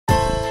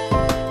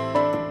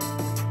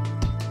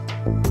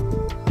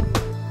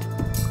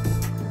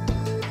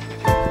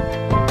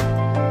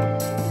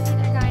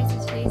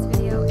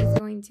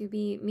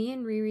me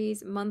and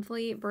Riri's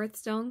monthly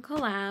birthstone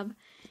collab,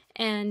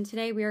 and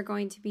today we are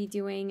going to be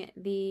doing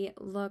the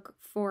look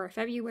for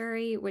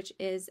February, which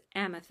is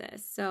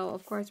Amethyst. So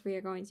of course we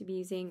are going to be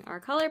using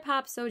our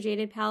Colourpop So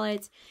Jaded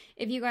palette.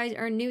 If you guys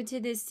are new to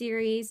this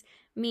series,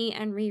 me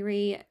and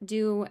Riri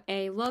do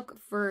a look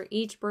for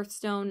each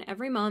birthstone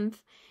every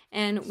month,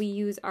 and we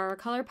use our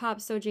Colourpop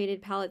So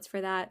Jaded palettes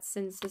for that,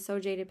 since the So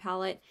Jaded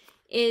palette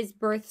is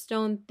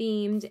birthstone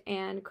themed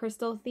and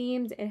crystal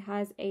themed. It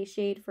has a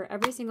shade for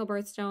every single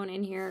birthstone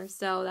in here,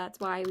 so that's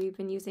why we've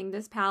been using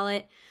this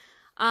palette.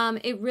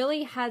 It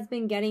really has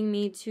been getting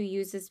me to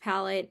use this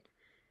palette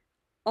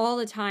all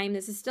the time.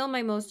 This is still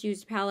my most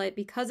used palette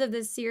because of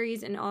this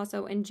series, and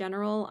also in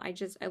general. I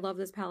love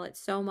this palette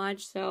so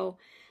much, so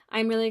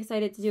I'm really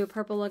excited to do a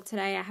purple look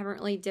today. I haven't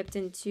really dipped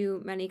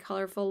into many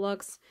colorful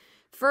looks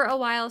for a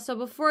while, so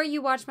before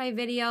you watch my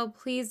video,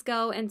 please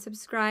go and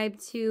subscribe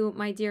to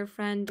my dear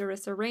friend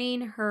Darissa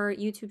Rain. Her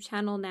YouTube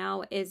channel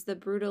now is The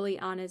Brutally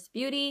Honest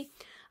Beauty.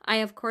 I,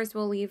 of course,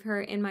 will leave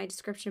her in my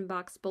description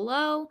box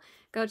below.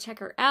 Go check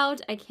her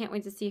out. I can't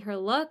wait to see her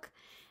look.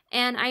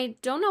 And I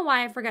don't know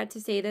why I forget to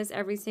say this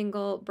every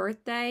single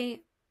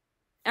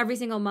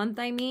month,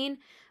 I mean.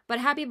 But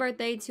happy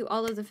birthday to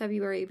all of the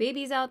February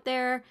babies out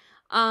there.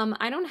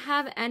 I don't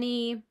have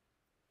anyone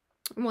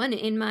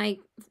in my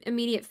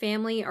immediate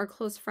family or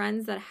close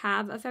friends that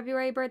have a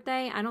February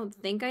birthday. I don't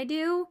think I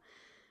do.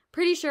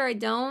 Pretty sure I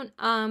don't.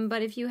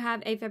 But if you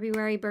have a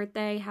February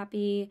birthday,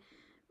 happy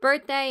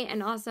birthday.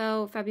 And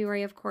also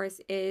February, of course,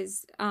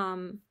 is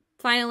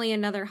finally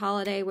another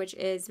holiday, which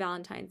is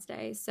Valentine's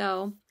Day.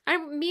 So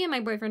me and my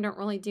boyfriend don't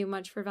really do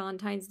much for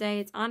Valentine's Day.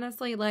 It's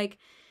honestly like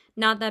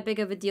not that big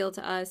of a deal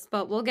to us,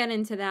 but we'll get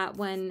into that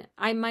when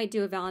I might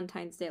do a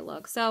Valentine's Day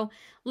look. So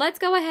let's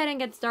go ahead and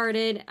get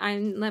started,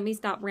 and let me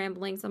stop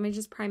rambling. So let me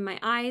just prime my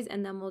eyes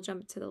and then we'll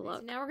jump to the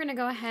look. So now we're going to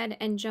go ahead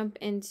and jump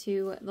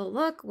into the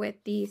look with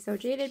the So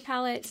Jaded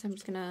palette. So I'm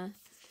just going to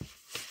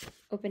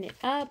open it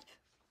up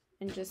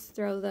and just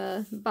throw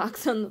the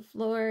box on the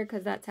floor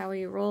because that's how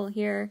we roll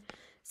here.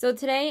 So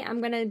today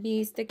I'm going to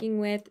be sticking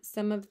with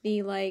some of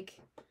the, like,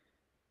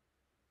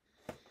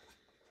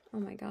 oh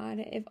my god,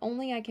 if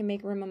only I can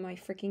make room on my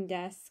freaking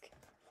desk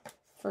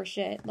for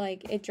shit.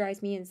 Like, it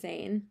drives me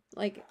insane.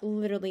 Like,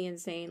 literally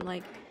insane.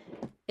 Like,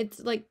 it's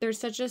like there's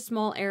such a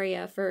small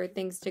area for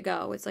things to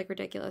go. It's like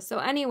ridiculous. So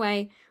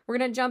anyway, we're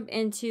going to jump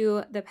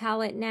into the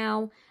palette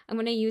now. I'm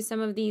going to use some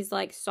of these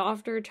like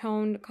softer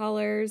toned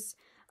colors.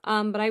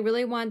 But I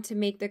really want to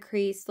make the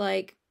crease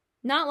like,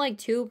 not like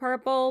too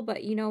purple,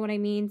 but you know what I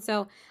mean.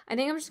 So I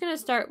think I'm just going to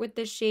start with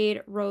the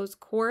shade Rose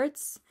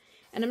Quartz.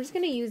 And I'm just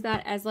going to use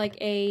that as like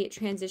a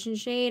transition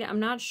shade. I'm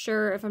not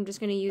sure if I'm just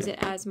going to use it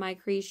as my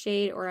crease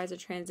shade or as a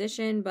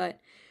transition, but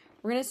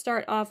we're going to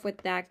start off with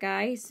that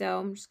guy. So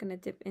I'm just going to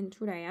dip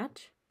into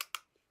that.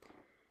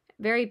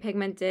 Very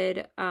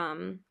pigmented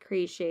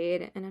crease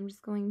shade. And I'm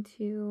just going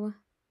to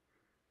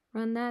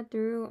run that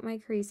through my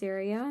crease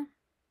area.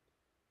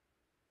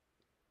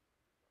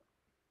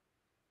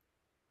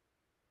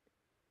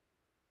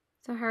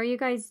 So how are you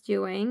guys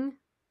doing?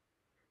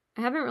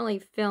 I haven't really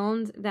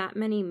filmed that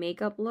many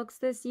makeup looks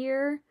this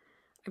year.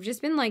 I've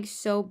just been like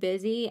so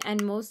busy,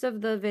 and most of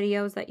the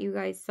videos that you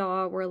guys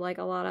saw were like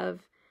a lot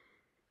of,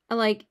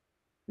 like,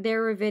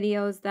 there were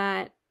videos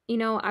that, you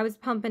know, I was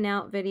pumping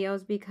out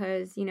videos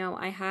because, you know,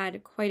 I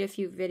had quite a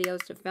few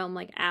videos to film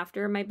like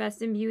after my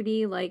Best in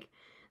Beauty, like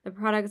the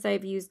products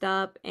I've used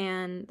up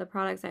and the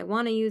products I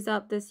want to use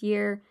up this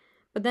year.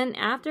 But then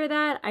after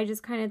that, I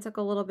just kind of took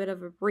a little bit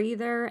of a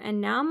breather, and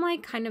now I'm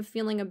like kind of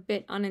feeling a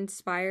bit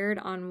uninspired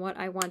on what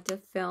I want to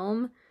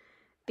film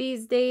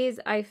these days.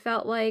 I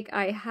felt like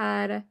I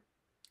had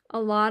a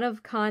lot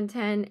of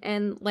content,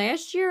 and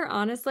last year,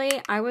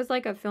 honestly, I was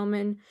like a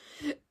filming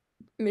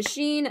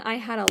machine. I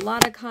had a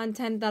lot of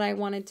content that I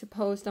wanted to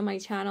post on my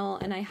channel,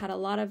 and I had a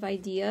lot of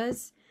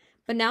ideas.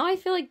 But now I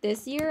feel like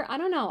this year, I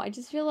don't know, I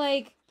just feel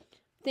like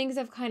things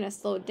have kind of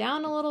slowed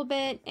down a little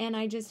bit, and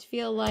I just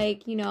feel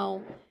like, you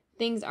know,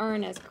 things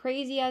aren't as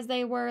crazy as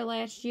they were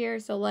last year.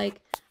 So like,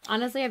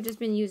 honestly, I've just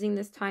been using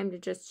this time to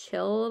just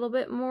chill a little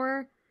bit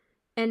more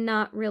and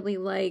not really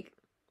like,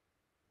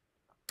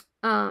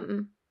 I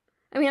mean,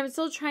 I'm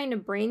still trying to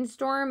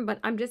brainstorm, but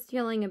I'm just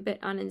feeling a bit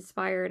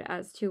uninspired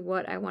as to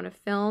what I want to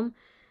film.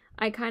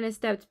 I kind of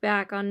stepped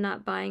back on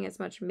not buying as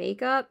much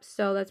makeup,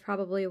 so that's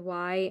probably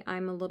why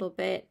I'm a little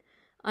bit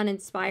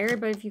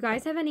uninspired. But if you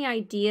guys have any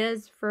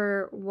ideas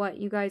for what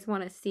you guys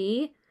want to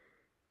see,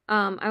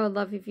 I would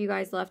love if you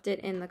guys left it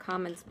in the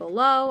comments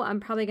below.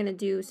 I'm probably going to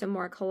do some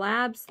more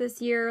collabs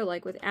this year,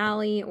 like with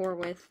Allie or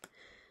with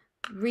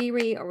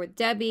Riri or with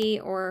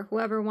Debbie or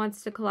whoever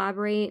wants to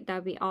collaborate.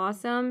 That'd be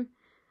awesome.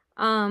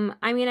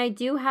 I mean, I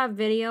do have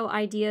video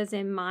ideas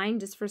in mind.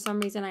 Just for some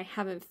reason, I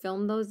haven't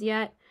filmed those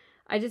yet.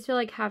 I just feel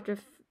like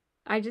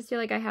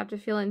I have to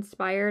feel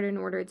inspired in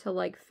order to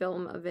like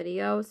film a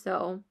video.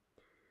 So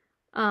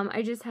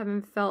I just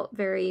haven't felt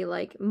very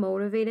like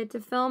motivated to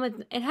film.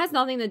 It has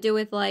nothing to do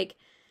with like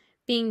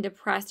being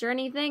depressed or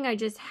anything. I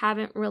just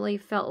haven't really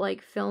felt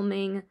like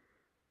filming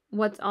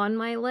what's on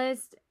my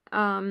list.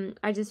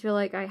 I just feel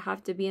like I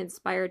have to be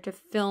inspired to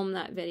film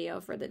that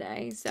video for the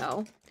day.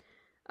 So,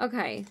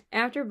 okay,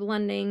 after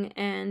blending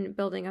and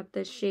building up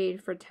this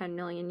shade for 10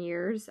 million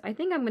years, I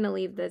think I'm going to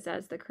leave this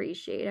as the crease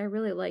shade. I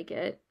really like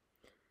it.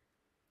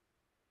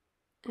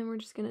 And we're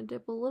just going to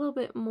dip a little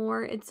bit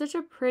more. It's such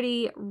a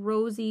pretty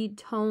rosy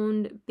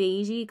toned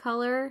beigey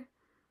color.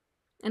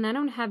 And I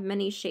don't have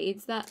many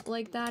shades that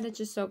like that. It's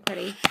just so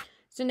pretty.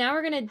 So now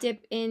we're going to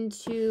dip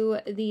into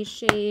the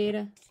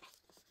shade.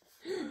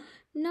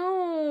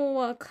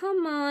 No,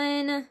 come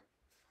on.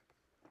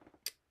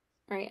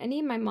 All right, I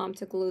need my mom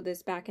to glue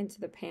this back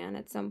into the pan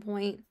at some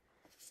point.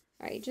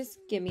 All right, just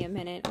give me a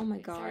minute. Oh my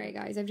God. All right,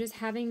 guys, I've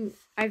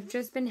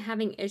just been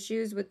having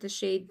issues with the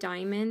shade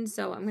Diamond,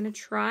 so I'm going to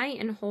try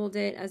and hold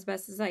it as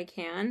best as I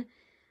can.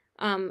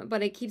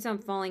 But it keeps on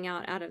falling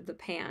out of the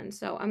pan.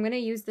 So I'm going to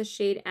use the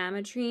shade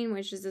Ametrine,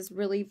 which is this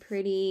really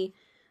pretty,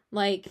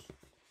 like,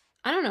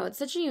 I don't know, it's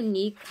such a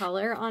unique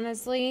color,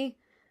 honestly.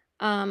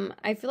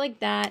 I feel like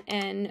that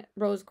and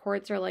Rose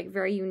Quartz are like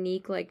very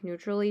unique, like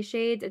neutrally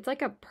shades. It's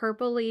like a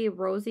purpley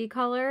rosy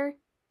color,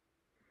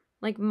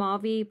 like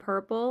mauvey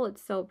purple.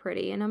 It's so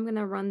pretty. And I'm going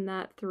to run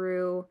that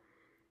through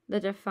the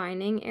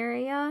defining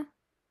area.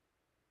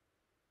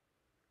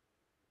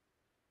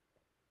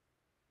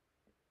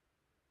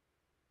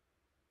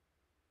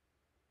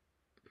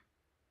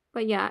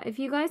 But yeah, if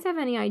you guys have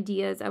any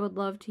ideas, I would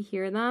love to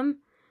hear them.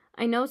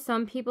 I know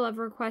some people have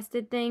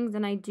requested things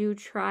and I do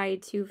try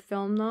to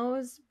film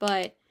those,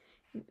 but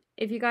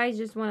if you guys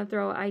just want to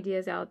throw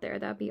ideas out there,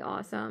 that'd be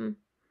awesome.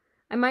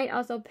 I might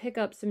also pick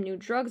up some new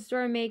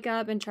drugstore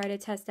makeup and try to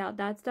test out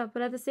that stuff,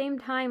 but at the same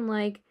time,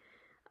 like,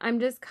 I'm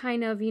just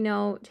kind of, you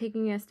know,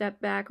 taking a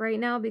step back right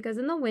now because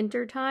in the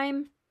winter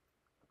time,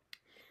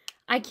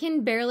 I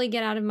can barely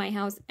get out of my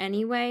house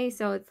anyway,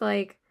 so it's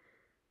like,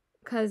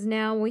 because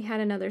now we had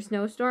another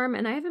snowstorm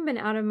and I haven't been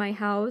out of my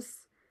house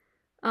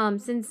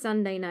since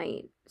Sunday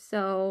night.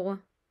 So,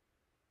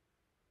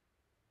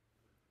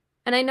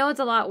 and I know it's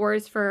a lot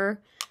worse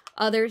for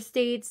other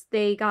states.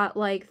 They got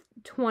like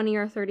 20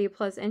 or 30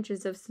 plus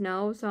inches of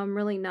snow, so I'm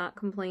really not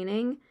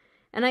complaining.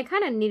 And I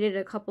kind of needed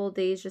a couple of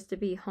days just to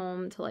be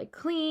home to like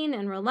clean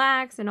and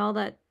relax and all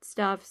that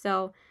stuff.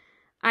 So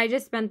I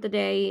just spent the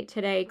day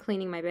today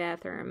cleaning my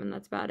bathroom and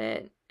that's about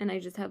it. And I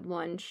just had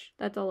lunch.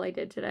 That's all I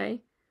did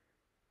today.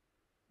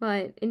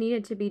 But it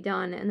needed to be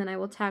done, and then I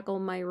will tackle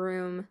my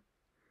room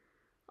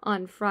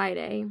on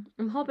Friday.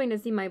 I'm hoping to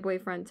see my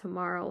boyfriend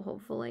tomorrow,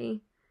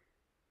 hopefully.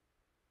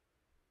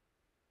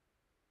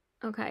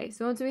 Okay,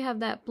 so once we have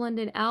that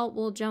blended out,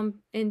 we'll jump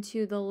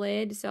into the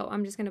lid. So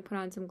I'm just going to put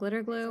on some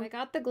glitter glue. So I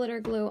got the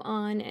glitter glue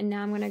on, and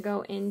now I'm going to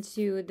go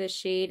into the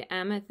shade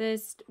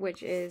Amethyst,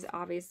 which is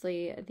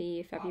obviously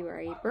the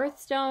February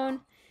birthstone.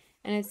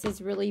 And it's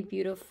this really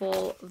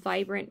beautiful,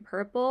 vibrant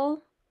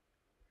purple.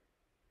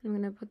 I'm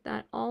going to put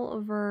that all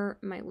over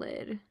my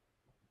lid.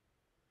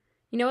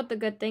 You know what the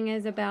good thing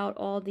is about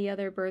all the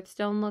other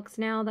birthstone looks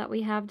now that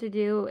we have to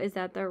do is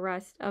that the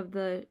rest of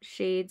the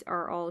shades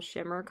are all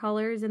shimmer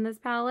colors in this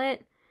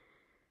palette.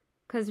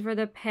 Because for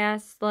the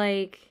past,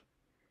 like,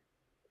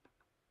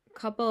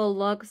 couple of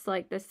looks,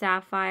 like the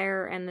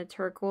sapphire and the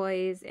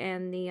turquoise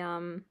and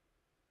the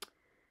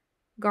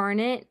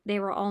garnet, they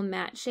were all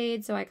matte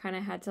shades. So I kind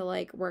of had to,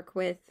 like, work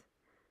with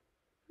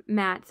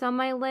mattes on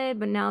my lid,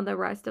 but now the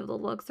rest of the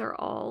looks are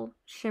all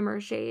shimmer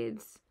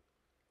shades.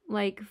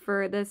 Like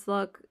for this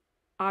look,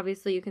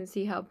 obviously you can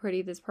see how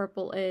pretty this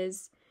purple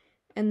is,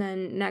 and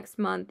then next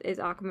month is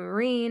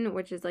aquamarine,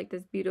 which is like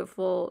this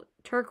beautiful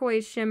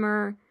turquoise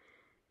shimmer,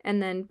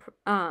 and then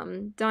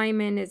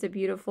diamond is a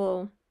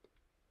beautiful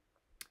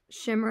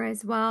shimmer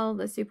as well,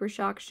 the super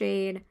shock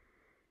shade,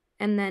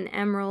 and then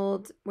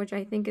emerald, which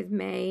I think is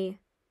May,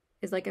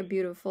 is like a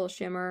beautiful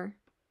shimmer.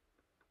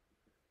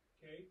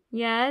 Okay.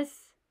 Yes.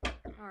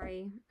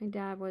 Sorry, my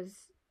dad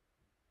was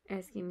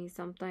asking me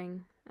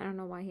something. I don't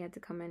know why he had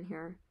to come in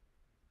here.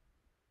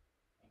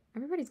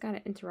 Everybody's got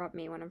to interrupt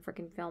me when I'm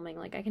freaking filming.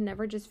 Like, I can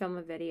never just film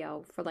a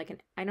video for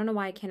like I don't know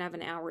why I can't have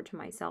an hour to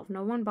myself.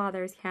 No one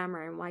bothers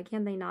Cameron. Why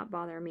can't they not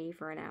bother me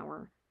for an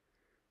hour?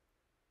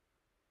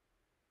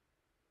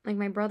 Like,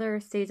 my brother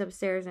stays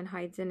upstairs and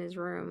hides in his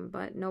room,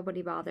 but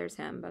nobody bothers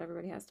him, but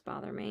everybody has to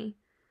bother me.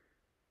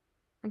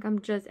 Like, I'm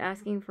just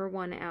asking for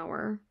 1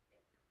 hour.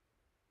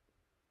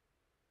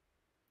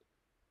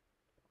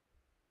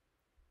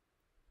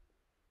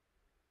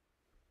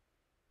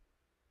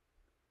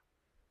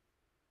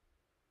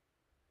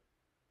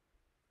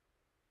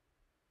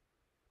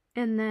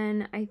 And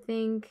then I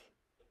think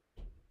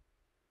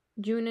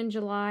June and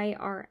July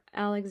are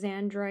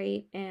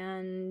Alexandrite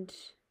and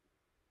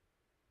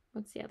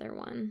what's the other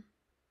one?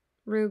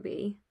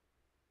 Ruby.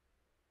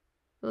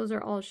 Those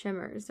are all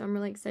shimmers, so I'm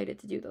really excited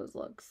to do those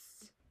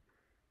looks.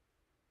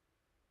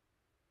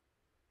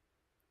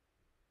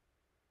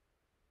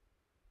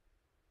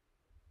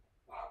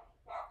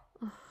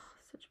 Oh,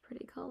 such a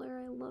pretty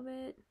color. I love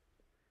it.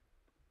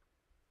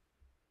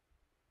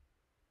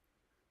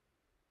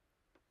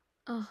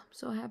 Oh, I'm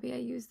so happy I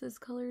used this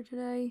color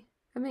today.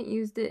 I haven't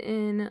used it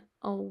in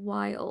a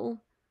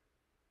while.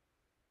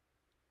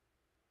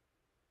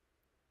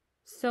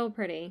 So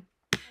pretty.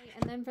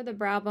 And then for the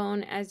brow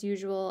bone, as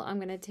usual, I'm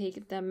going to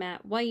take the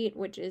matte white,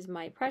 which is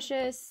my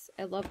Precious.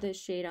 I love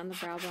this shade on the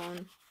brow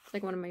bone. It's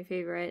like one of my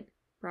favorite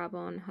brow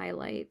bone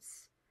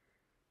highlights.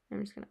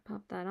 I'm just going to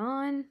pop that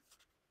on.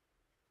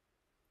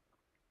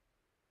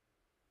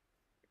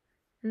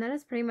 And that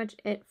is pretty much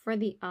it for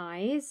the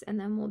eyes. And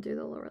then we'll do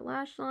the lower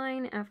lash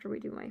line after we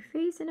do my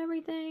face and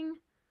everything.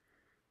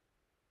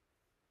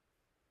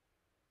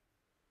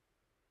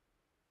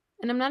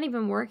 And I'm not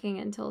even working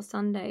until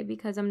Sunday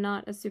because I'm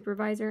not a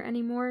supervisor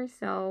anymore.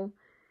 So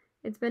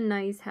it's been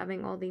nice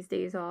having all these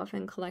days off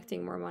and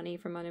collecting more money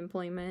from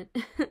unemployment.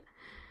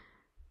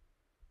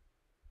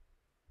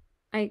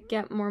 I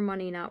get more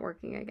money not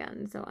working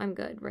again, so I'm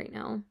good right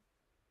now.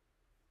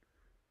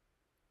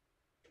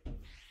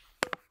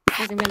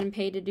 Because I'm getting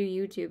paid to do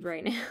YouTube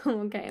right now.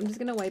 Okay, I'm just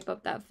going to wipe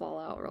up that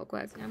fallout real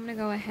quick. Now I'm going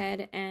to go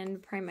ahead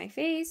and prime my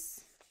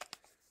face.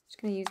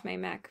 Just going to use my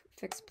MAC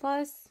Fix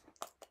Plus.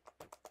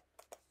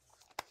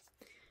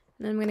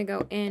 And then I'm going to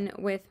go in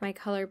with my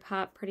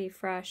Colourpop Pretty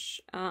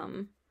Fresh.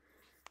 Oh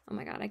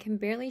my god, I can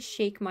barely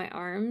shake my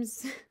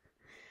arms.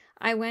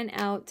 I went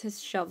out to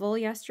shovel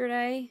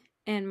yesterday,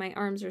 and my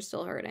arms are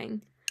still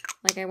hurting.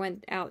 Like, I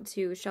went out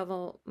to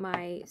shovel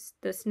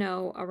the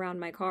snow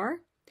around my car.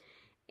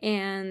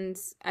 And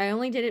I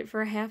only did it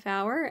for a half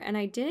hour, and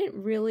I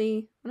didn't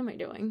really... What am I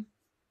doing?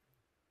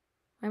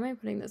 Why am I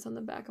putting this on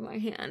the back of my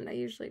hand? I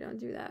usually don't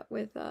do that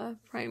with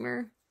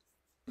primer.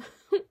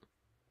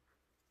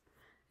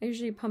 I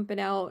usually pump it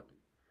out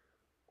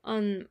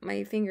on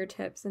my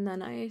fingertips, and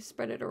then I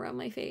spread it around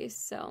my face,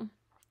 so...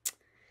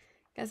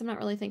 Guess I'm not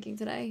really thinking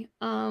today.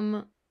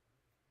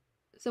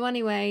 So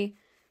anyway,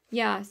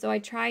 yeah, so I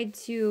tried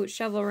to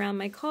shovel around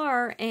my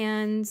car,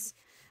 and...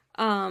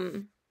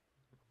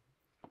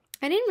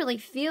 I didn't really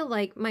feel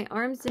like my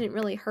arms didn't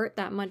really hurt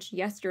that much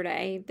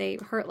yesterday. They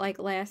hurt like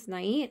last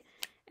night,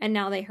 and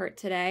now they hurt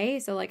today.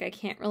 So like I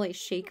can't really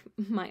shake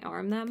my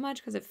arm that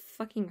much because it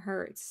fucking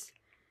hurts.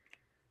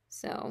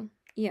 So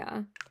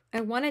yeah,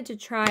 I wanted to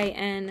try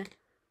and,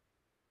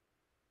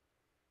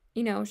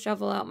 you know,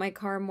 shovel out my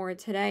car more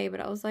today,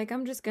 but I was like,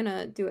 I'm just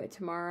gonna do it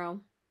tomorrow,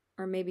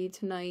 or maybe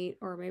tonight,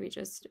 or maybe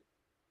just,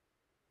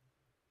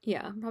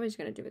 yeah, I'm probably just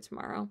gonna do it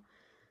tomorrow.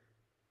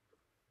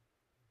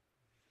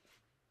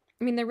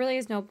 I mean, there really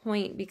is no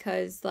point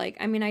because, like,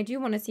 I mean, I do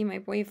want to see my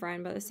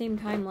boyfriend, but at the same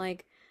time,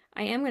 like,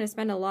 I am going to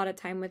spend a lot of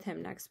time with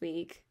him next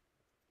week.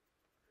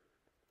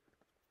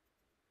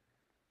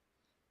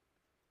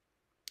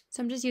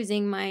 So I'm just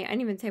using my, I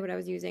didn't even say what I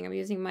was using. I'm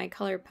using my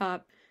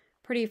Colourpop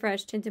Pretty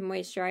Fresh Tinted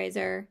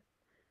Moisturizer.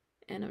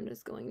 And I'm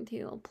just going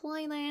to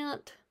apply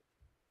that.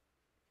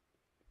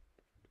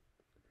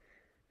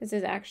 This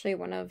is actually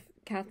one of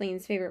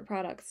Kathleen's favorite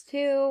products,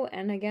 too.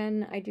 And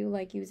again, I do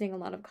like using a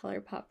lot of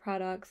Colourpop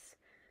products.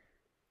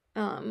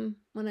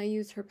 When I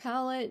use her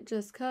palette,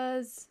 just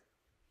cause,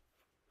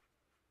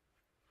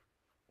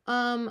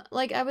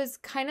 like, I was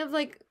kind of,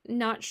 like,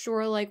 not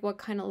sure, like, what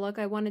kind of look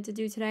I wanted to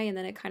do today, and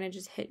then it kind of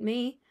just hit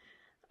me,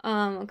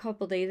 a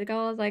couple days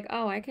ago. I was like,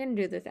 oh, I can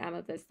do this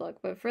amethyst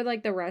look, but for,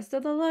 like, the rest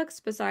of the looks,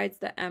 besides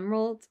the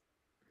emerald,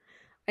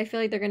 I feel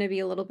like they're gonna be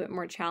a little bit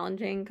more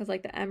challenging, because,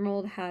 like, the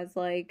emerald has,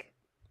 like,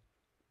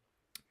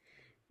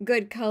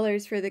 good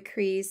colors for the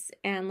crease,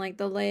 and, like,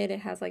 the lid, it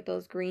has, like,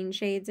 those green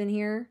shades in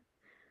here.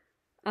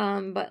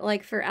 But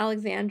like for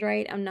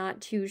Alexandrite, I'm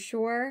not too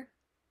sure.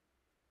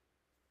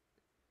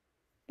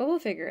 But we'll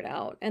figure it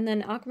out. And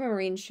then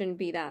Aquamarine shouldn't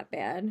be that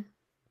bad.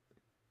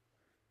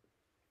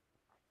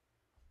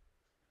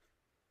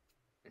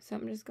 So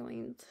I'm just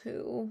going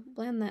to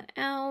blend that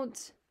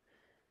out.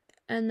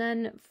 And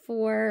then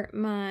for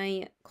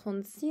my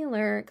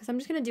concealer, because I'm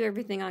just going to do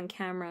everything on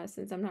camera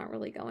since I'm not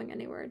really going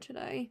anywhere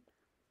today.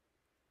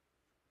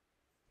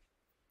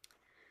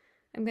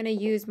 I'm going to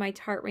use my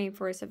Tarte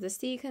Rainforest of the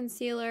Sea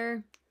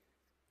concealer.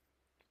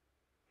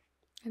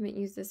 I haven't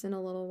used this in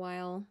a little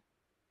while.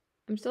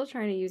 I'm still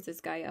trying to use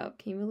this guy up.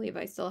 Can you believe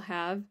I still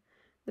have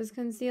this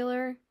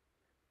concealer?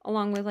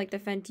 Along with like the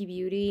Fenty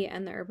Beauty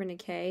and the Urban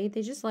Decay.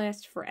 They just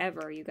last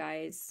forever, you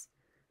guys.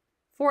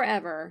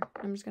 Forever.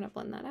 I'm just going to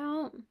blend that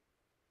out.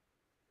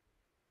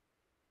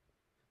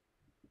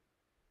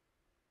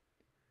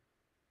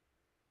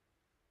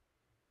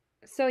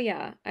 So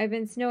yeah, I've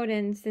been snowed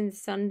in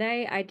since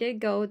Sunday. I did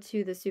go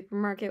to the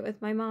supermarket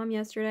with my mom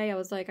yesterday. I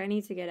was like, I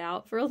need to get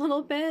out for a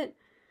little bit.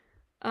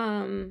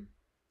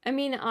 I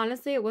mean,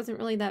 honestly, it wasn't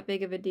really that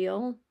big of a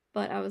deal,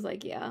 but I was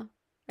like, yeah,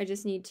 I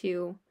just need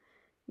to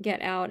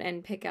get out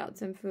and pick out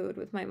some food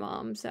with my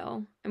mom.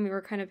 So, and we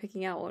were kind of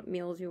picking out what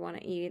meals we want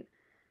to eat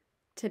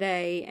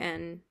today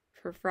and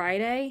for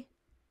Friday.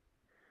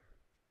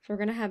 So we're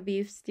going to have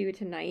beef stew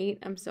tonight.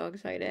 I'm so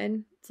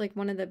excited. It's like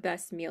one of the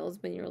best meals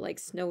when you're like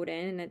snowed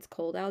in and it's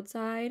cold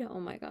outside. Oh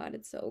my God,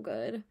 it's so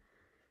good.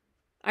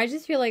 I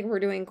just feel like we're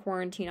doing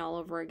quarantine all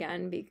over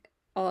again,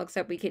 all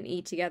except we can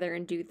eat together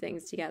and do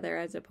things together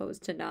as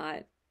opposed to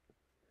not.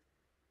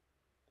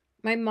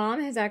 My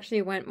mom has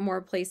actually went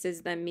more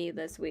places than me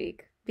this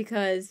week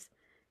because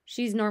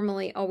she's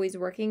normally always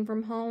working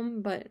from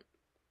home, but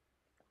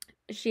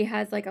she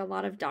has like a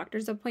lot of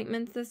doctor's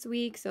appointments this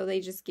week, so they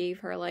just gave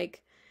her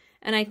like,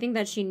 and I think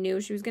that she knew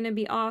she was going to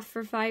be off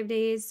for 5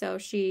 days, so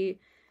she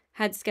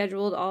had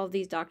scheduled all of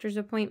these doctor's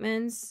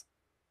appointments,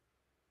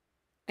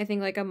 I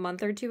think like a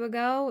month or two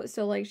ago,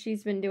 so like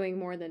she's been doing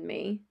more than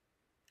me.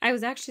 I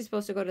was actually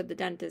supposed to go to the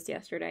dentist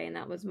yesterday, and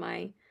that was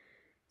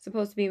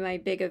supposed to be my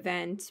big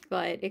event,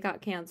 but it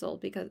got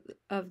canceled because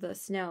of the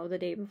snow the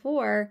day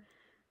before,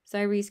 so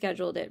I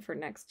rescheduled it for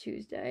next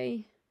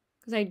Tuesday,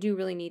 because I do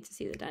really need to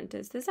see the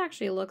dentist. This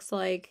actually looks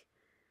like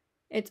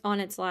it's on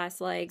its last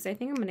legs. I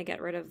think I'm going to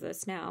get rid of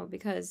this now,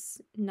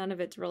 because none of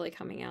it's really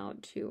coming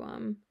out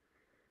to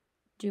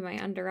do my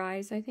under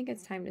eyes. I think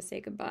it's time to say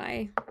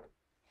goodbye,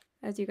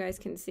 as you guys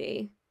can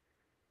see.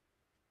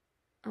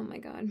 Oh my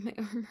god, my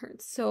arm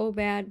hurts so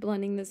bad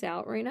blending this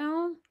out right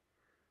now.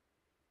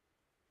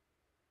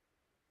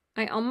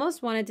 I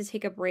almost wanted to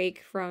take a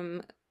break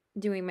from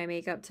doing my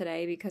makeup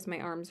today because my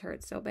arms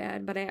hurt so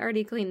bad, but I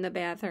already cleaned the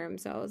bathroom,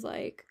 so I was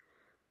like,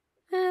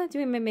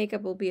 doing my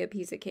makeup will be a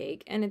piece of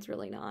cake, and it's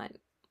really not.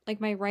 Like,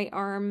 my right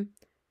arm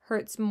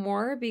hurts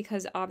more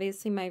because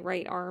obviously my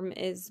right arm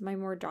is my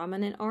more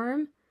dominant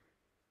arm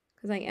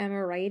because I am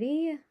a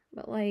righty.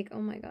 But like,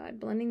 oh my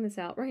god, blending this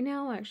out right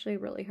now actually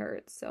really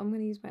hurts. So I'm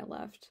going to use my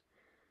left.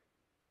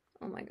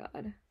 Oh my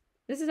god.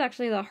 This is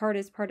actually the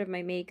hardest part of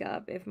my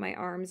makeup if my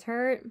arms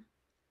hurt.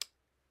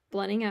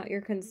 Blending out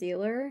your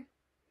concealer.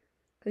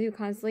 Because you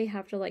constantly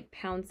have to like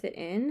pounce it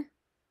in.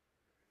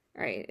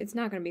 Alright, it's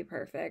not going to be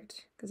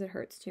perfect because it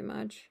hurts too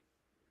much.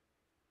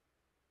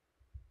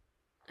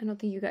 I don't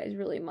think you guys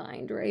really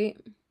mind, right?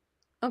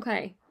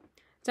 Okay.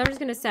 So I'm just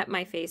going to set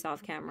my face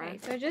off camera.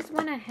 Right, so I just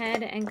went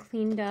ahead and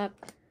cleaned up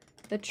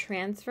the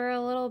transfer a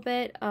little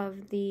bit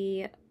of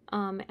the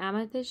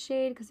amethyst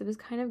shade because it was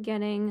kind of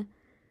getting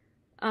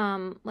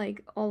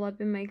like all up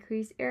in my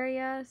crease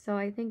area, so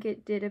I think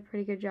it did a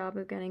pretty good job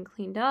of getting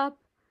cleaned up.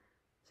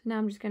 So now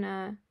I'm just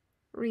gonna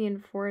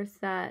reinforce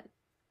that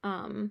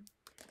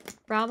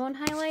brow bone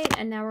highlight,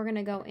 and now we're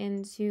gonna go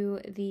into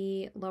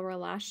the lower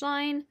lash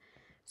line.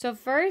 So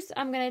first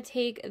I'm gonna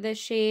take the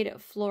shade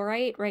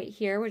Fluorite right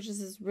here, which is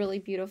this really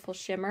beautiful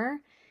shimmer,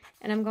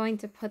 and I'm going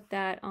to put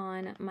that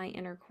on my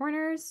inner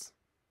corners.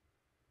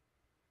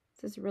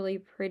 This really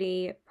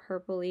pretty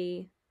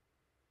purpley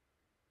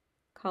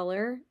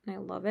color, and I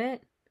love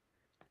it.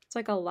 It's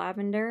like a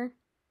lavender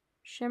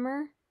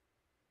shimmer.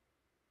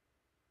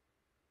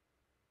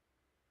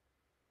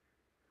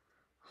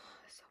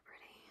 Oh, so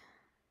pretty.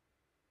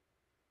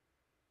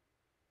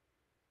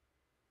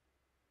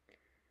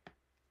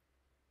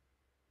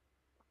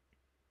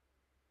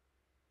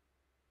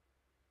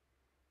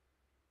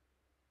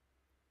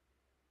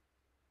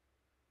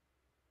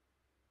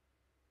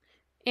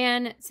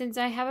 And since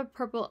I have a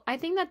purple, I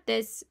think that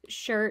this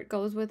shirt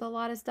goes with a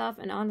lot of stuff.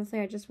 And honestly,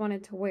 I just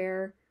wanted to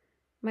wear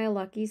my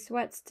Lucky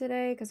sweats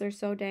today because they're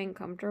so dang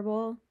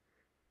comfortable.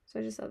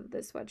 So I just thought that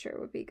this sweatshirt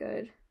would be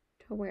good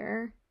to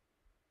wear.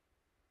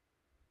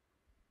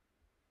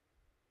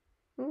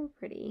 Ooh,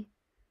 pretty.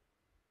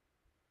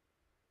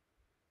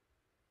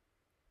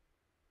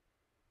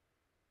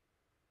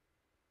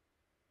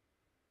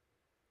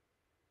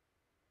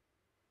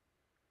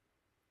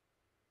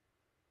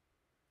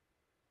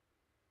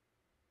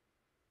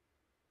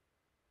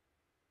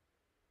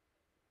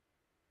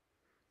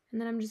 And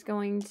then I'm just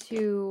going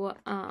to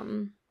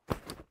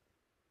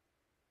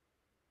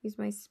use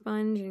my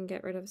sponge and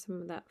get rid of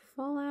some of that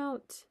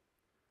fallout.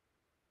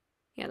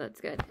 Yeah,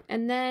 that's good.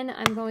 And then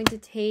I'm going to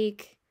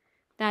take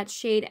that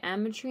shade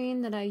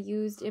Ametrine that I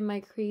used in my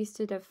crease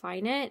to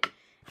define it,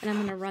 and I'm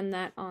going to run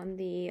that on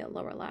the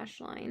lower lash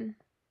line.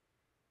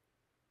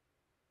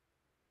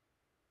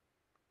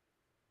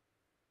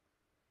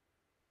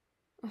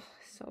 Oh,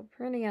 so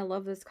pretty. I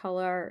love this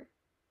color.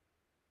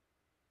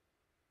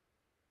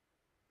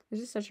 It's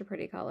just such a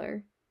pretty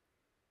color.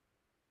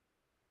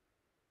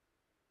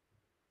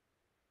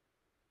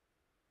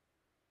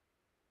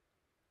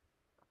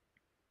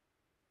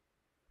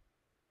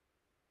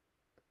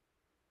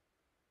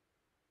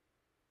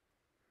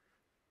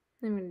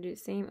 I'm going to do the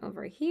same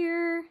over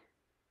here.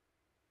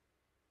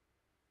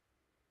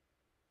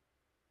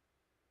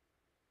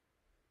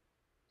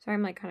 Sorry,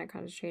 I'm like kind of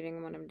concentrating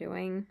on what I'm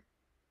doing.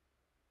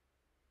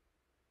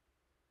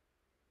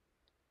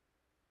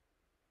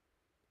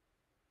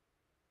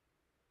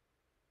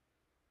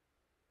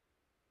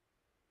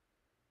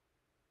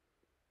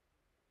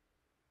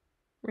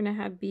 We're going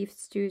to have beef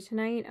stew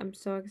tonight. I'm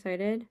so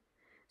excited.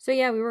 So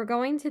yeah, we were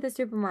going to the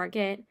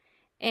supermarket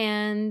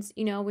and,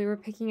 you know, we were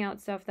picking out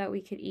stuff that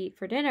we could eat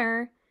for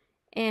dinner.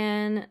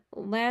 And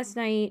last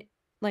night,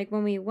 like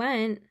when we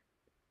went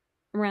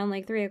around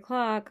like 3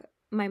 o'clock,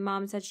 my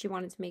mom said she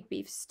wanted to make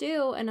beef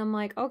stew. And I'm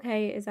like,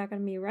 okay, is that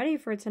going to be ready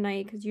for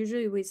tonight? Because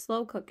usually we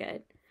slow cook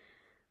it.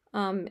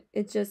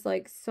 It's just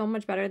like so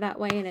much better that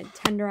way, and it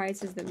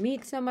tenderizes the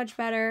meat so much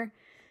better.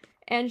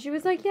 And she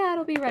was like, yeah,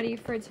 it'll be ready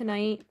for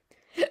tonight.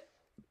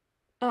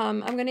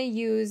 I'm going to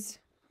use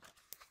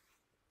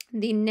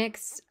the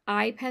NYX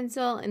eye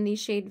pencil in the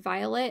shade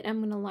Violet. I'm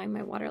going to line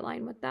my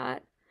waterline with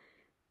that.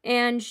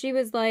 And she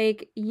was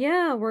like,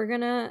 yeah,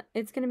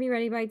 it's gonna be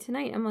ready by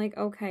tonight. I'm like,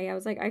 okay. I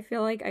was like, I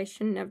feel like I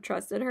shouldn't have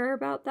trusted her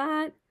about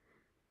that.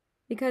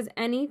 Because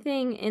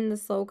anything in the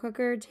slow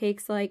cooker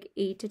takes like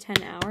 8 to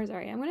 10 hours. All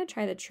right, I'm going to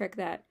try the trick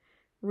that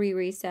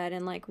Riri said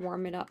and like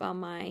warm it up on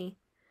my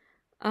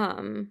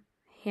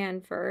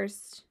hand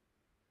first.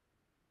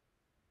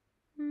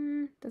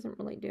 Doesn't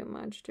really do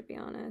much, to be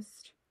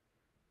honest.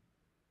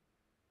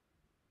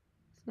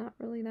 It's not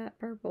really that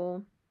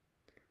purple.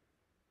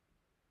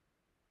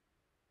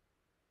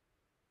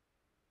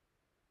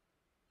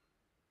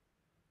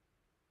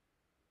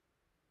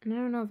 And I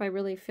don't know if I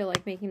really feel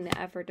like making the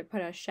effort to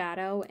put a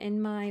shadow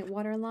in my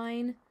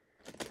waterline.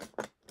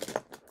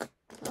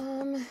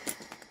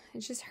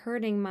 It's just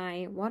hurting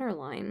my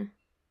waterline.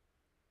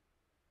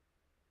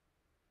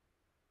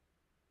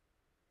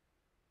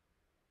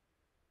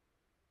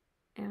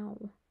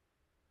 Ow.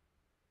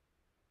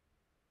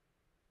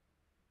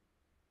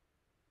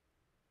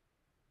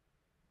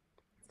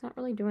 It's not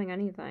really doing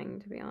anything,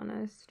 to be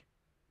honest.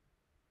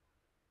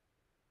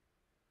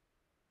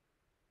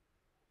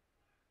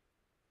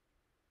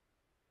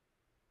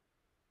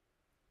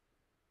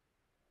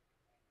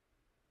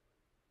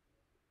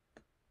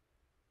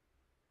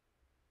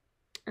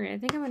 Alright, I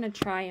think I'm going to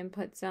try and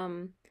put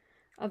some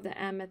of the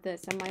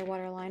amethyst on my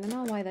waterline. I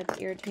don't know why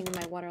that's irritating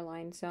my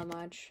waterline so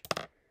much.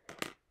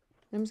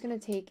 I'm just going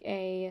to take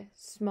a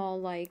small,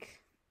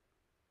 like,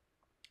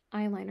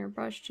 eyeliner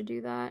brush to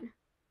do that.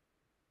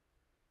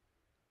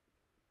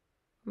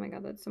 Oh my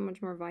god, that's so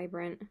much more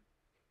vibrant.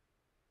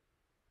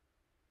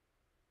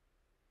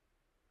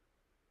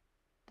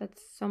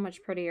 That's so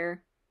much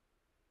prettier.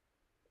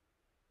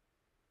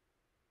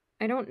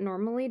 I don't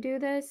normally do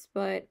this,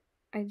 but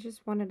I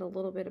just wanted a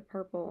little bit of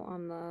purple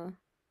on the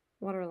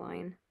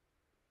waterline.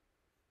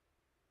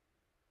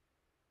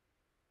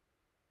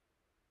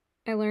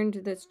 I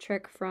learned this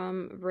trick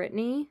from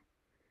Brittany.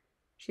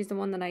 She's the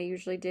one that I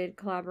usually did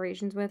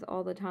collaborations with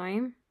all the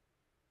time.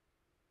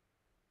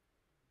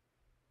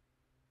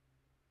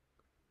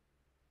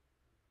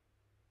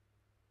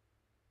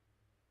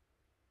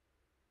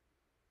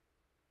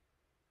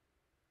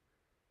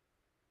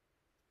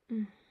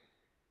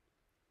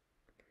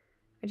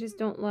 I just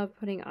don't love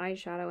putting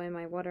eyeshadow in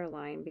my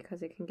waterline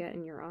because it can get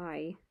in your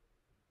eye.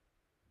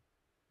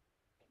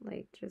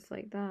 Like, just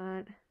like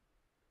that.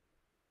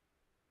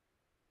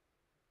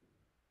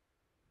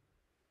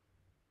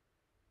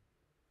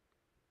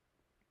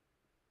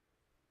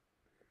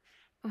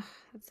 Ugh,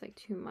 that's like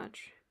too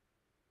much.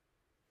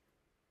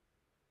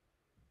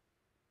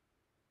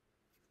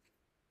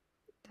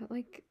 That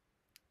like...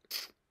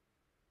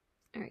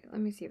 Alright, let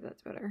me see if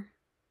that's better.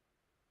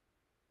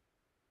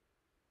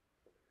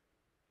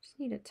 Just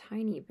need a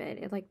tiny bit.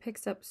 It like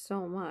picks up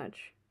so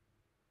much.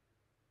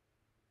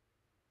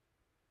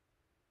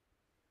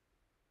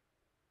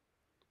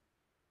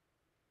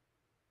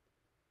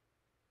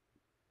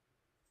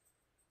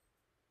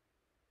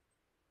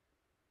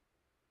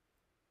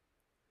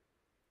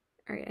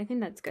 Alright, I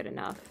think that's good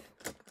enough.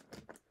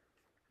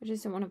 I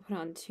just don't want to put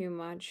on too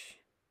much.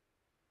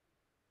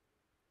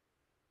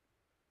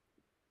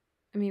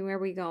 I mean, where are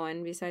we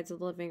going besides the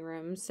living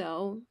room?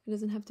 So it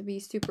doesn't have to be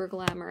super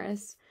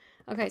glamorous.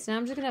 Okay, so now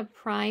I'm just going to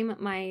prime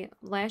my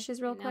lashes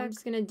real quick. I'm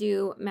just going to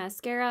do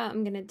mascara.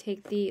 I'm going to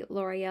take the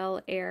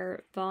L'Oreal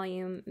Air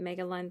Volume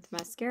Mega Length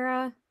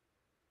Mascara.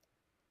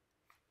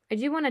 I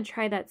do want to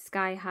try that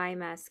Sky High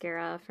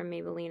mascara from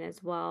Maybelline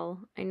as well.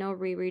 I know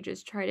Riri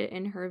just tried it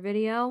in her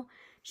video.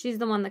 She's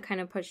the one that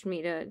kind of pushed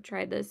me to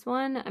try this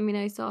one. I mean,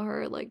 I saw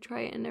her like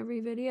try it in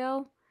every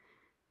video.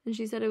 And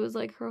she said it was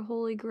like her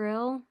holy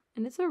grail.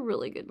 And it's a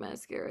really good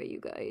mascara, you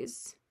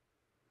guys.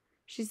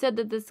 She said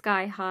that the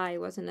Sky High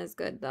wasn't as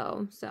good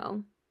though,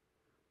 so.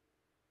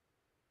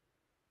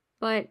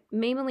 But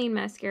Maybelline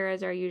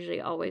mascaras are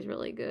usually always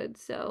really good,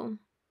 so.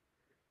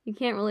 You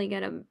can't really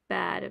get a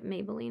bad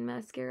Maybelline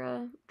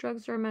mascara.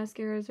 Drugstore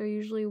mascaras are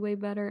usually way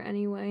better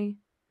anyway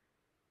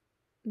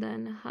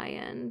than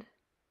high-end.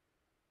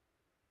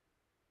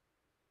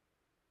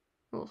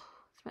 Oh,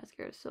 this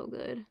mascara is so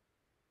good.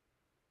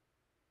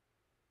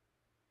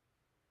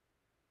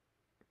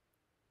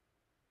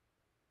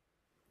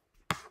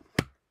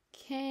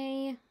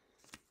 Okay.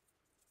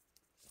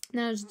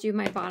 Now I'll just do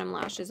my bottom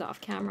lashes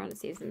off camera to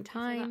save some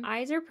time. So the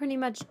eyes are pretty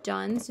much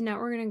done, so now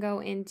we're going to go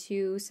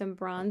into some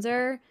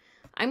bronzer.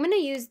 I'm going to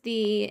use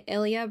the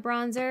Ilia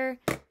bronzer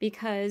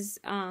because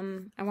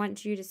I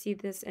want you to see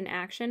this in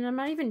action. I'm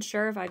not even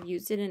sure if I've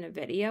used it in a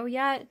video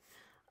yet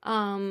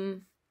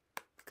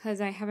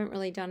because I haven't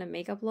really done a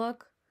makeup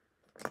look.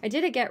 I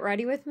did a Get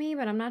Ready With Me,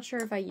 but I'm not sure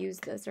if I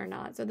used this or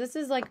not. So this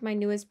is like my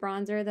newest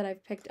bronzer that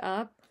I've picked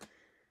up.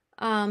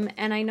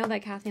 And I know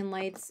that Kathleen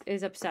Lights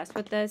is obsessed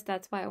with this.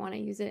 That's why I want to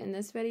use it in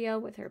this video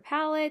with her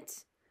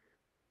palette.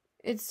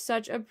 It's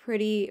such a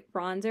pretty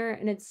bronzer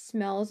and it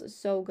smells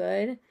so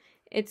good.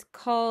 It's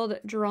called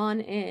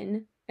Drawn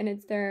In and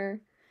it's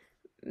their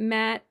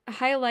matte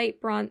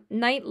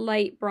night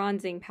light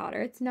bronzing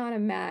powder. It's not a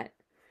matte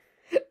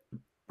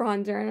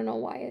bronzer. I don't know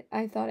why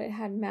I thought it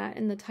had matte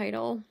in the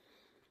title.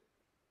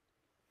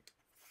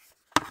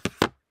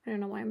 I I don't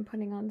know why I'm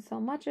putting on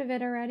so much of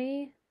it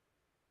already.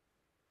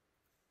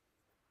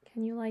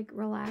 Can you, like,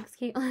 relax,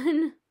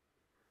 Caitlin?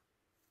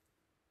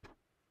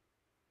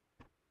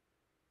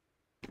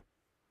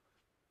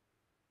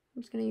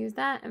 I'm just going to use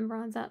that and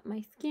bronze up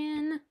my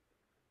skin.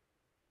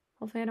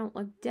 Hopefully I don't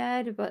look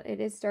dead, but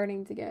it is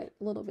starting to get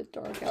a little bit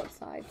dark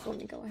outside. So let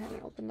me go ahead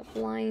and open the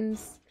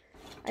blinds.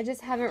 I just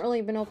haven't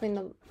really been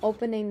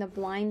opening the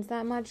blinds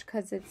that much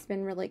because it's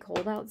been really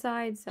cold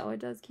outside. So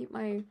it does keep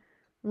my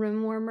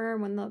room warmer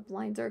when the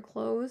blinds are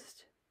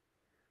closed.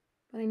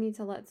 But I need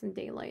to let some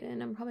daylight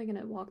in. I'm probably going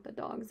to walk the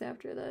dogs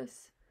after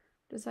this,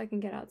 just so I can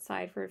get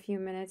outside for a few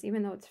minutes,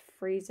 even though it's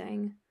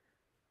freezing.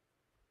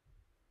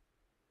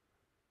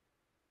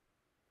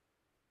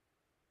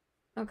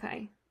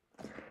 Okay.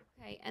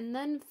 Okay, and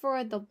then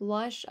for the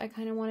blush, I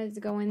kind of wanted to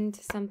go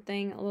into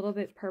something a little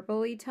bit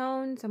purpley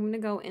toned. So I'm going to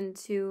go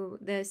into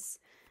this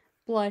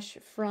blush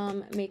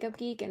from Makeup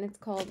Geek, and it's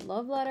called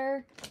Love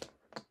Letter.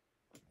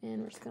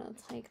 And we're just going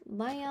to take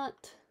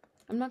that.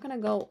 I'm not going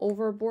to go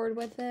overboard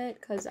with it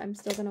because I'm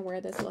still going to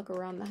wear this look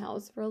around the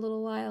house for a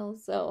little while.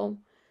 So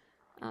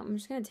I'm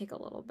just going to take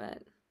a little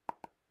bit.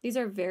 These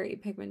are very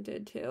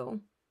pigmented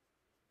too.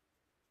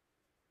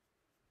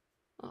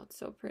 Oh, it's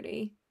so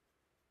pretty.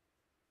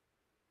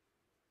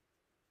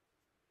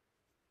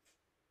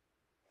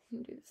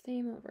 You do the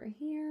same over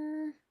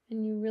here.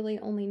 And you really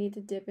only need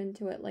to dip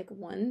into it like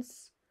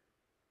once.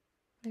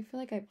 I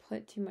feel like I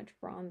put too much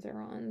bronzer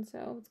on,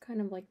 so it's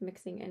kind of like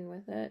mixing in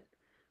with it,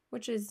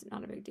 which is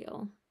not a big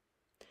deal.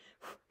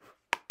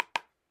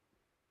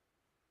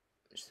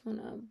 Just want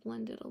to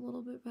blend it a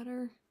little bit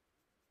better.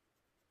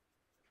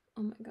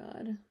 Oh my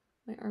god,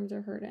 my arms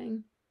are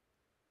hurting.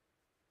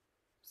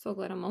 So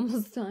glad I'm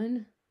almost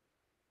done.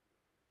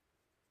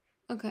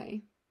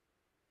 Okay.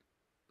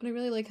 But I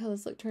really like how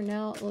this look turned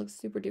out. It looks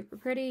super duper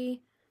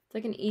pretty. It's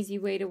like an easy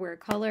way to wear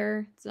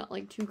color. It's not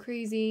like too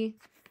crazy.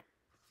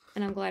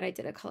 And I'm glad I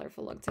did a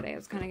colorful look today. I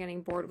was kind of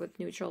getting bored with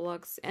neutral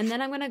looks. And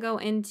then I'm going to go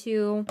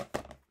into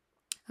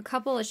a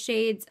couple of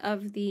shades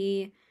of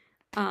the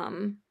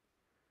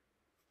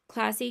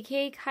Classy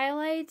Cake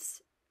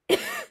highlights.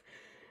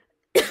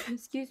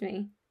 Excuse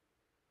me.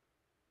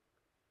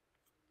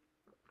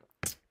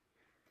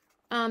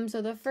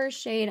 So the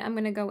first shade I'm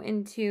going to go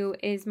into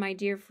is my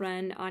dear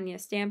friend Anya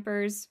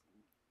Stamper's.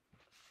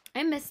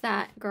 I miss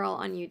that girl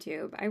on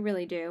YouTube. I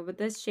really do. But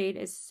this shade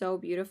is so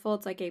beautiful.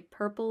 It's like a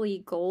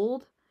purpley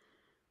gold.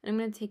 And I'm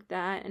going to take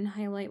that and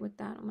highlight with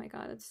that. Oh my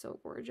god, it's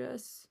so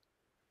gorgeous.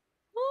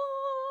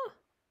 Oh!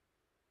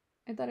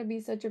 I thought it'd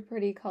be such a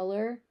pretty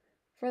color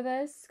for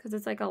this because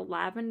it's like a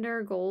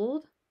lavender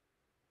gold.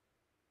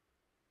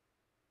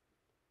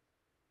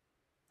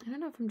 I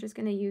don't know if I'm just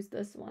going to use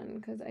this one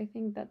because I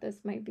think that this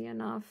might be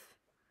enough.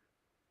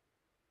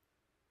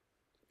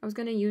 I was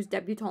going to use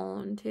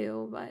Debutante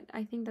too, but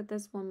I think that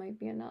this one might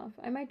be enough.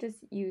 I might just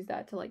use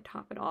that to like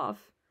top it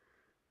off.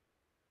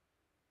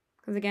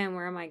 Because again,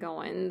 where am I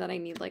going that I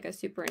need like a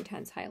super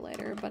intense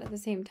highlighter? But at the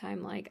same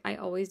time, like I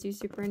always do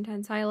super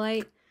intense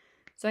highlight.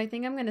 So I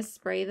think I'm going to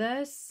spray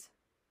this.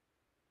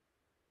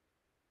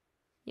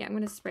 Yeah, I'm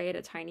going to spray it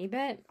a tiny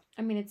bit.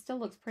 I mean, it still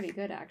looks pretty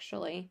good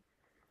actually.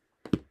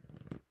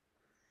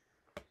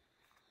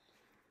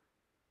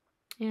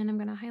 And I'm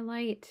going to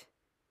highlight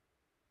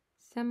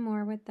some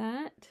more with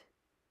that.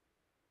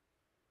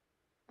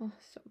 Oh,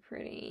 so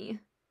pretty.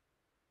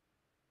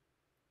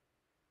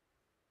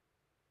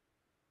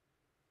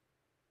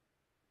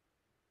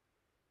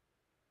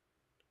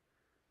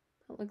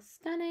 That looks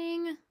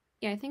stunning.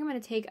 Yeah, I think I'm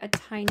going to take a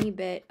tiny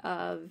bit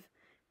of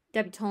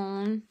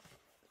Debutante.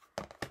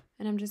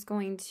 And I'm just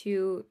going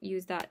to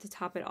use that to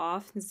top it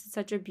off. This is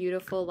such a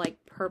beautiful, like,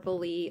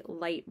 purpley,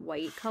 light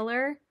white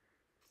color.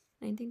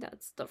 I think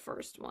that's the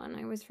first one.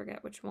 I always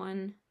forget which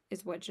one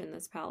is which in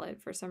this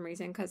palette for some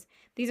reason, because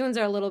these ones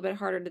are a little bit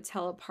harder to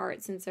tell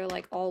apart since they're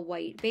like all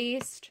white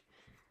based.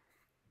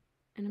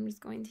 And I'm just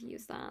going to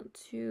use that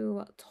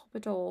to top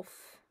it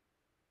off.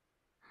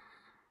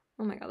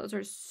 Oh my god, those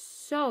are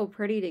so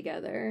pretty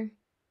together.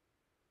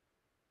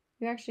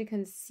 You actually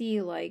can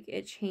see like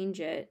it change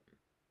it.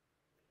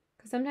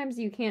 Because sometimes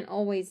you can't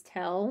always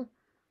tell.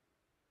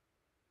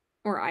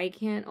 Or I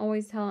can't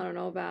always tell. I don't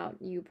know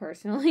about you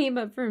personally,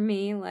 but for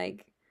me,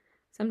 like,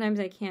 sometimes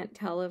I can't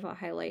tell if a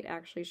highlight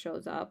actually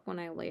shows up when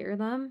I layer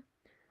them.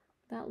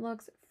 That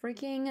looks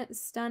freaking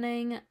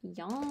stunning,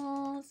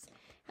 y'alls.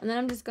 And then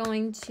I'm just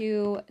going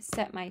to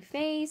set my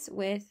face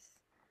with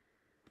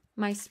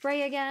my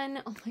spray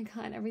again. Oh my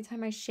god, every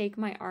time I shake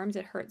my arms,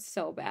 it hurts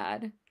so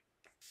bad.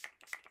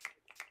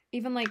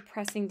 Even like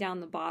pressing down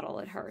the bottle,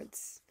 it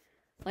hurts.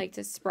 Like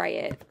to spray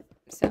it,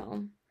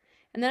 so...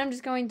 And then I'm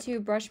just going to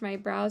brush my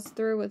brows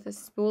through with a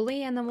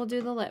spoolie, and then we'll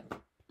do the lip.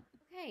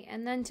 Okay,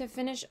 and then to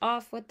finish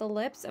off with the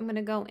lips, I'm going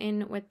to go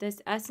in with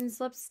this Essence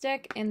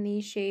lipstick in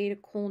the shade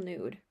Cool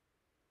Nude.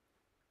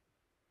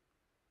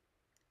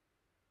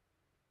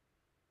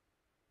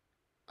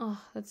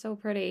 Oh, that's so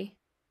pretty.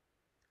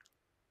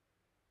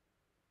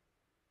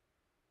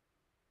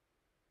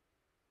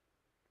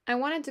 I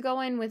wanted to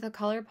go in with a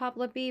Colourpop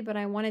lippy, but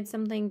I wanted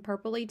something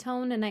purpley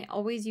toned, and I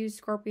always use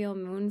Scorpio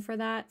Moon for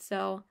that,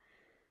 so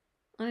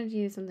I wanted to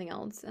use something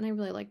else, and I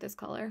really like this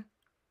color.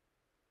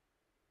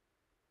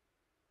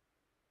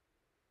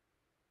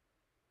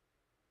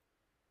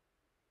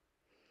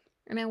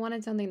 And I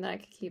wanted something that I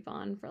could keep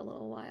on for a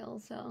little while,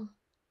 so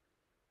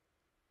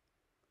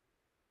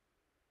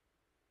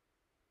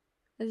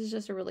this is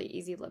just a really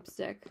easy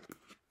lipstick.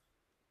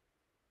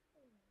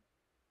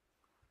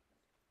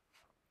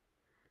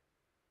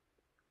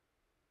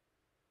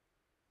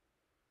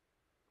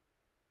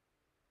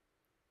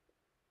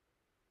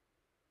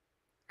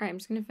 All right, I'm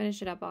just going to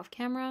finish it up off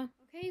camera.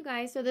 Okay, you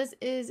guys, so this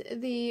is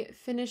the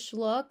finished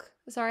look.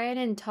 Sorry I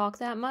didn't talk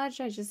that much.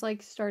 I just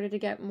like started to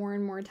get more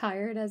and more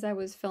tired as I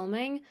was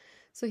filming.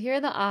 So here are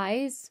the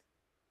eyes.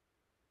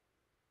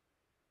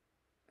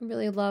 I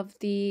really love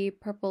the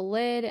purple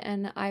lid,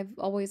 and I've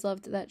always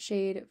loved that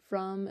shade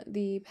from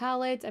the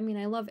palette. I mean,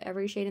 I love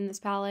every shade in this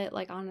palette.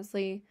 Like,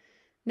 honestly,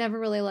 never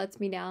really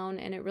lets me down,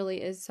 and it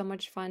really is so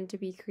much fun to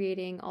be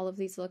creating all of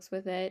these looks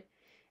with it.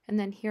 And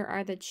then here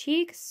are the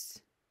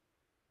cheeks.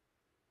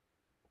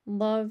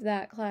 Love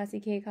that classy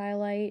cake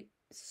highlight.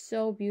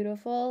 So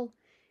beautiful.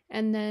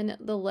 And then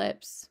the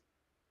lips.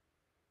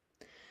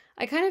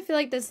 I kind of feel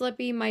like this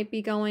lippy might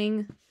be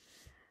going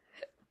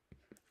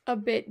a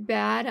bit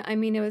bad. I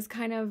mean, it was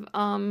kind of,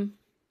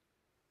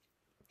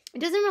 it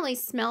doesn't really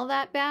smell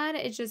that bad.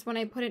 It's just when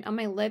I put it on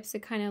my lips,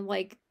 it kind of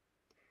like,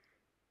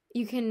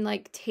 you can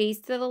like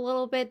taste it a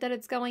little bit that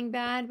it's going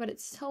bad, but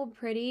it's so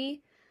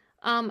pretty.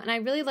 And I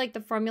really like the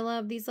formula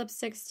of these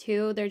lipsticks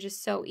too. They're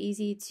just so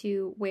easy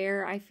to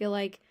wear. I feel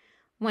like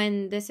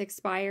when this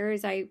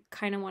expires, I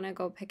kind of want to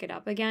go pick it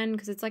up again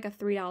because it's like a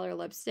 $3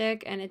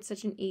 lipstick and it's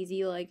such an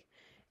easy like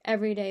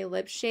everyday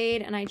lip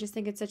shade, and I just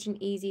think it's such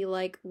an easy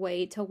like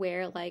way to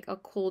wear like a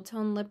cool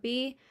tone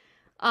lippy.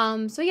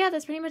 So yeah,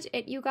 that's pretty much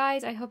it, you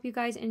guys. I hope you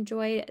guys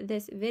enjoyed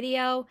this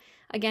video.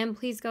 Again,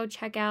 please go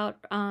check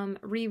out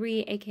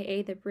Riri,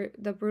 aka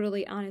the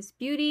Brutally Honest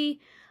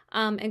Beauty.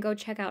 And go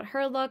check out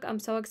her look. I'm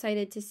so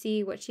excited to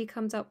see what she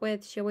comes up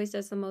with. She always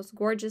does the most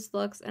gorgeous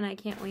looks, and I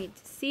can't wait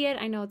to see it.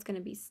 I know it's going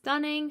to be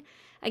stunning.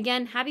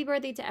 Again, happy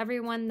birthday to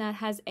everyone that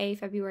has a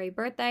February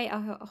birthday.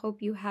 I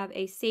hope you have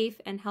a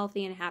safe and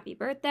healthy and happy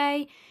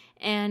birthday.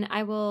 And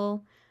I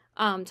will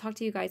talk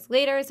to you guys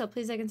later. So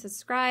please like and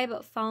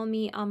subscribe. Follow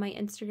me on my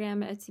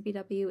Instagram at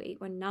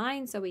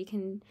CBW819 so we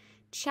can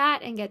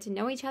chat and get to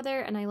know each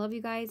other. And I love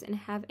you guys and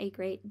have a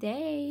great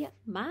day.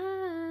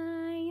 Bye.